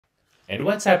And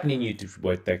what's happening YouTube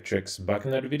boy tech tricks? Back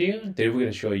in another video. Today we're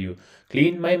going to show you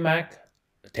clean my Mac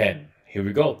 10. Here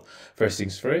we go. First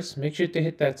things first, make sure to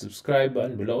hit that subscribe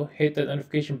button below. Hit that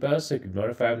notification bell so you can be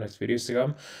notified of next videos to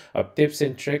come of tips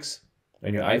and tricks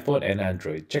on your iPhone and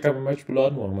Android. Check out my merch below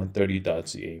on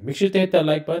 1130.ca. Make sure to hit that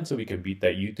like button so we can beat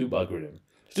that YouTube algorithm.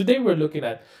 Today we're looking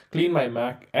at Clean My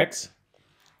Mac X.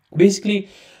 Basically,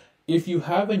 if you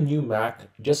have a new Mac,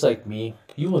 just like me,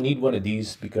 you will need one of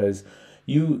these because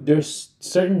there's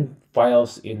certain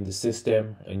files in the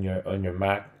system on your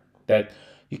Mac that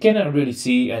you cannot really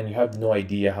see and you have no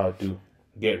idea how to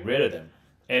get rid of them.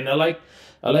 And I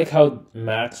like how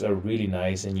Macs are really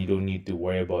nice and you don't need to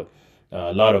worry about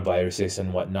a lot of viruses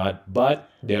and whatnot. But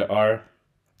there are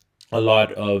a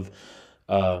lot of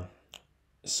uh,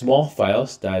 small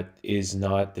files that is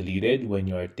not deleted when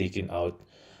you are taken out.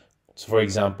 So for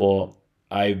example,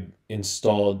 I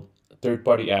installed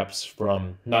third-party apps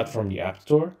from not from the App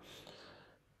Store.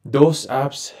 Those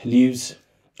apps leaves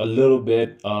a little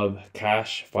bit of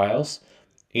cache files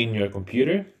in your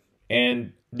computer,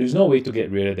 and there's no way to get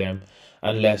rid of them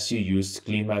unless you use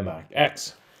CleanMyMac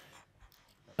X.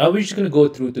 We're just gonna go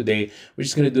through today. We're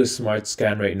just gonna do a smart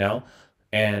scan right now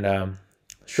and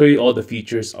show you all the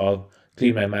features of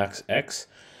CleanMyMac X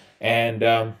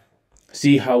and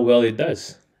see how well it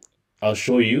does. I'll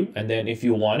show you, and then if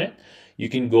you want it, you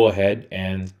can go ahead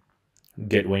and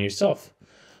get one yourself.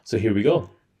 So here we go.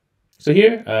 So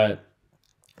here,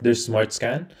 there's Smart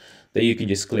Scan that you can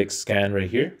just click scan right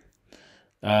here.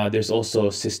 There's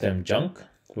also System Junk,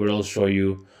 where I'll show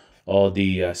you all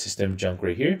the system junk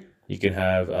right here. You can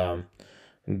have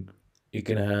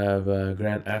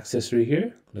grant access right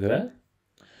here. Look at that,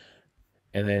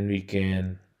 and then we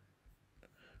can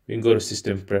go to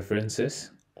System Preferences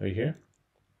right here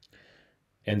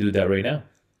and do that right now.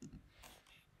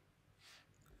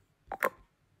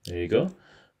 There you go.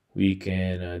 We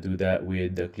can do that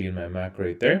with the Clean My Mac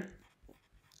right there.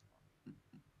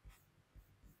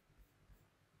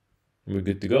 We're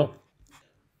good to go.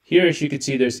 Here, as you can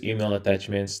see, there's email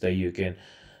attachments that you can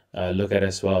look at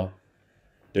as well.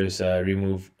 There's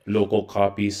remove local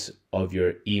copies of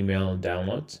your email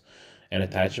downloads and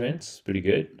attachments. Pretty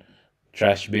good.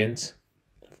 Trash bins,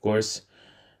 of course.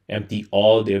 Empty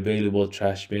all the available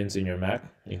trash bins in your Mac,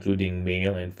 including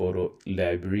mail and photo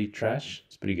library trash.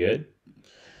 It's pretty good.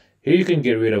 Here you can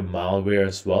get rid of malware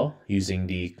as well using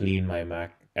the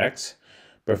CleanMyMac X.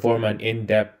 Perform an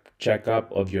in-depth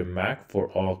checkup of your Mac for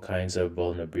all kinds of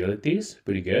vulnerabilities.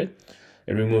 Pretty good.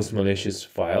 It removes malicious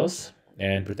files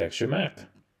and protects your Mac.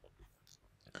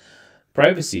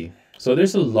 Privacy. So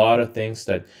there's a lot of things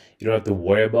that you don't have to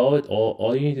worry about.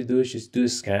 All you need to do is just do a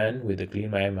scan with the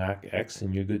CleanMyMac X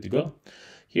and you're good to go.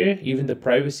 Here, even the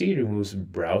privacy removes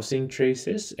browsing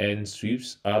traces and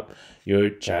sweeps up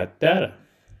your chat data.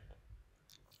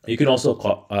 You can also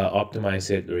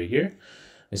optimize it right here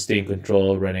and stay in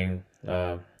control running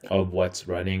of what's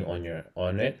running on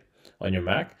your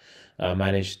Mac.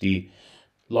 Manage the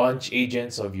launch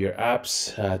agents of your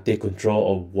apps. Take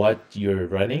control of what you're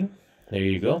running. There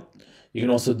you go. You can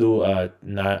also do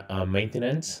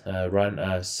maintenance. Run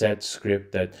a set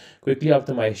script that quickly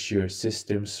optimizes your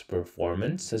system's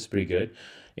performance. That's pretty good.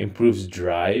 Improves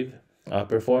drive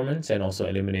performance and also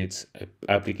eliminates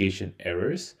application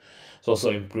errors. It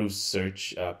also improves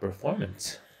search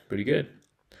performance. Pretty good.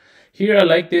 Here, I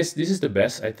like this. This is the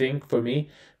best, I think, for me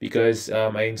because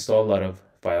I install a lot of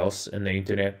files on the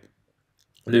internet.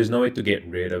 There's no way to get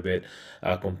rid of it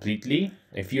completely.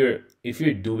 If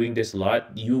you're doing this a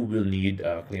lot, you will need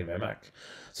CleanMyMac.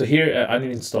 So here,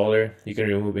 uninstaller, you can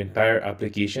remove entire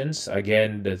applications.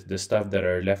 Again, the stuff that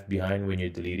are left behind when you're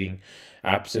deleting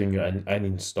apps and you're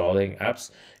uninstalling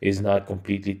apps is not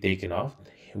completely taken off.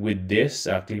 With this,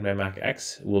 CleanMyMac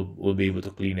X will be able to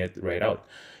clean it right out.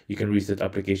 You can reset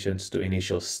applications to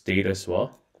initial state as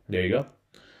well. There you go.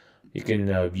 You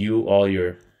can view all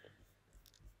your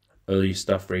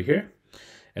stuff right here,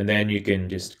 and then you can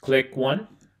just click one,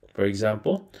 for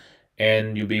example,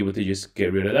 and you'll be able to just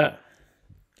get rid of that.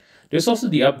 There's also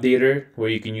the updater where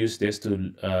you can use this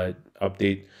to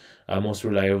update most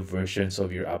reliable versions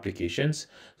of your applications.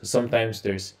 So sometimes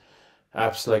there's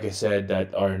apps, like I said,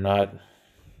 that are not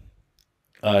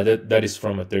that is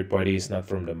from a third party, it's not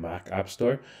from the Mac App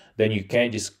Store. Then you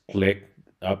can't just click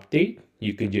update.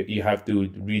 You have to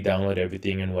re-download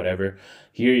everything and whatever.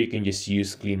 Here you can just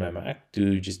use CleanMyMac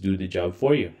to just do the job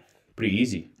for you. Pretty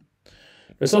easy.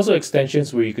 There's also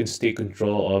extensions where you can stay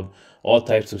control of all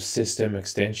types of system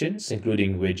extensions,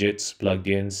 including widgets,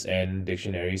 plugins, and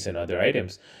dictionaries and other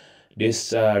items.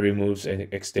 This removes an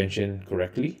extension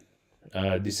correctly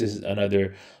This is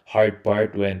another hard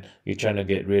part when you're trying to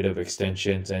get rid of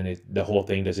extensions and the whole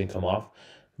thing doesn't come off.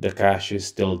 The cache is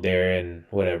still there and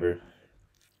whatever.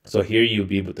 So here you'll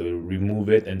be able to remove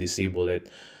it and disable it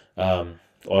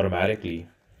automatically.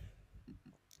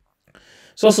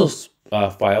 It's also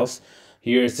files.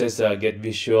 Here it says get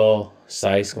visual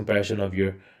size comparison of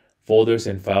your folders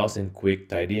and files in quick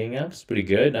tidying apps. Pretty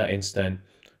good. Instant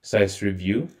size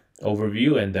review,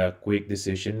 overview, and quick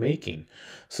decision making.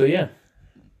 So yeah,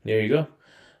 there you go.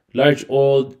 Large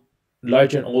old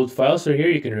Large and old files are here.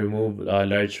 You can remove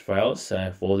large files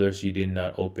and folders you did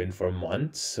not open for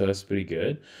months. So that's pretty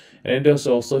good. And there's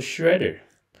also shredder.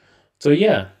 So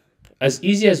yeah, as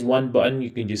easy as one button, you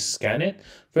can just scan it.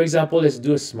 For example, let's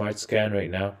do a smart scan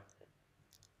right now.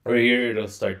 Right here, it'll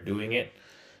start doing it.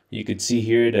 You could see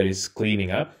here that it's cleaning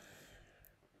up.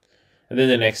 And then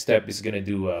the next step is gonna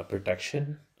do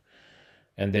protection.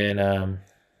 And then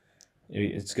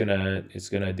it's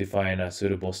gonna define a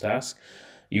suitable task.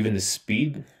 Even the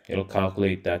speed, it'll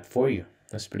calculate that for you.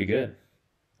 That's pretty good.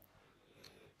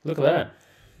 Look at that.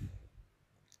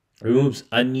 Removes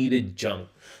unneeded junk.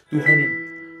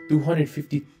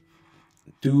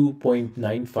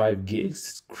 252.95 gigs.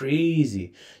 It's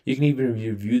crazy. You can even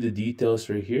review the details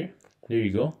right here. There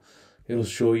you go. It'll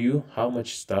show you how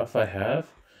much stuff I have.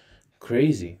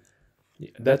 Crazy.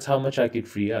 That's how much I could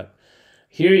free up.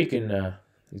 Here you can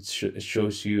it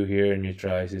shows you here in your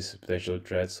tries is potential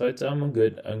threats. So I'm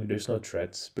good. There's no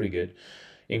threats. Pretty good.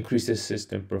 Increases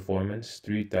system performance.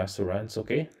 3 tasks to runs.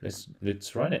 Okay,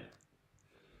 let's run it.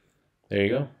 There you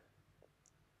go.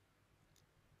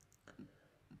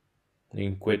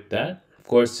 You can quit that. Of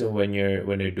course, when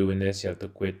they're doing this, you have to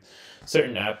quit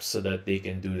certain apps so that they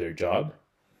can do their job.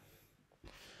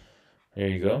 There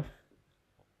you go.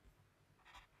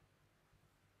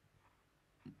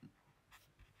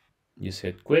 Just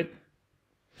hit quit.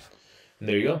 And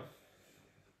there you go.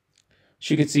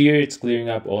 As you can see here, it's clearing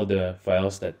up all the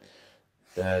files that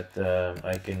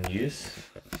I can use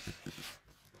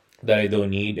that I don't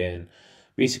need, and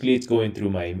basically it's going through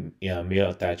my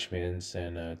mail attachments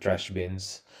and trash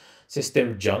bins,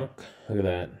 system junk. Look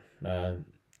at that.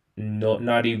 No,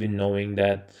 not even knowing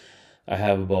that I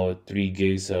have about 3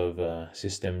 gigs of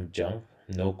system junk.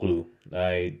 No clue.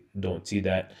 I don't see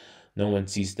that. No one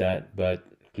sees that, but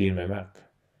CleanMyMac.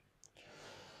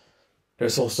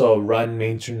 There's also run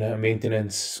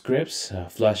maintenance scripts,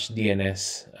 flush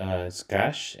DNS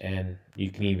cache, and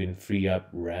you can even free up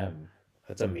RAM.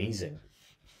 That's amazing.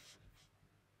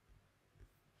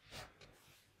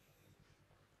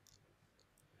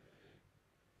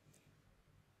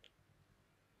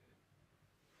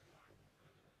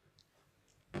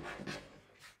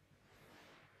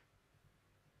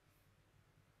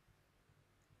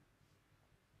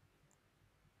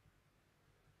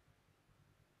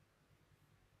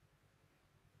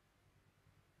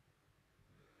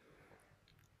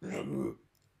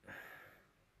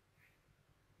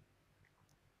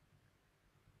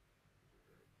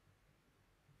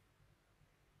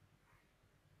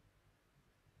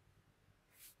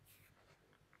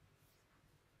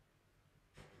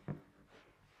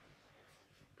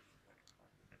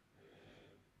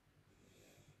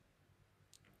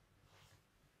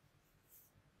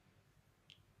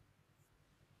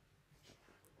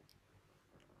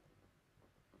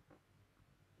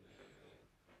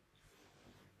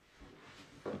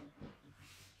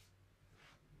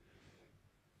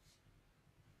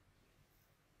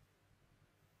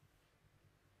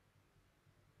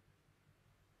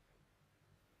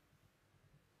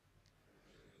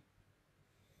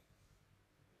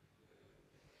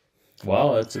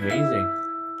 Wow, that's amazing.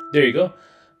 There you go.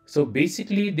 So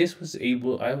basically,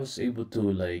 I was able to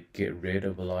like get rid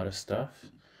of a lot of stuff.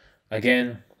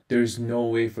 Again, there's no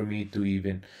way for me to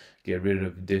even get rid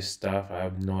of this stuff. I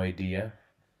have no idea.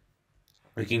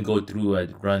 We can go through a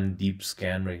run deep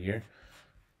scan right here.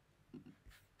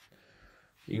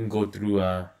 You can go through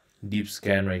a deep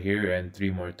scan right here and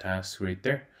 3 more tasks right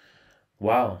there.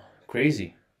 Wow,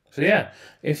 crazy. So yeah,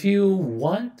 if you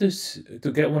want to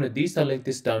get one of these, I'll link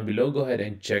this down below. Go ahead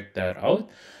and check that out.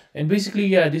 And basically,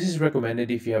 yeah, this is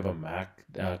recommended if you have a Mac.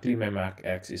 CleanMyMac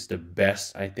X is the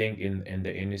best, I think, in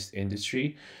the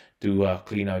industry to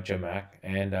clean out your Mac.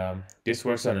 And this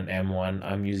works on an M1.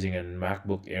 I'm using a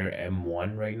MacBook Air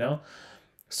M1 right now.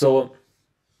 So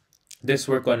this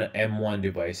work on an M1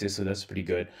 devices, so that's pretty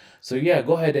good. So yeah,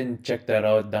 go ahead and check that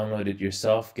out. Download it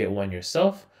yourself. Get one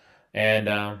yourself. And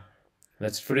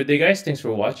that's for today, guys. Thanks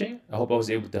for watching. I hope I was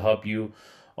able to help you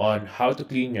on how to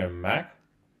clean your Mac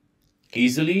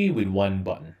easily with one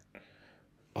button.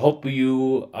 I hope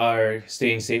you are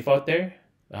staying safe out there.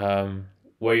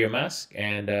 Wear your mask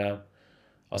and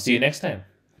I'll see you next time.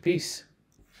 Peace.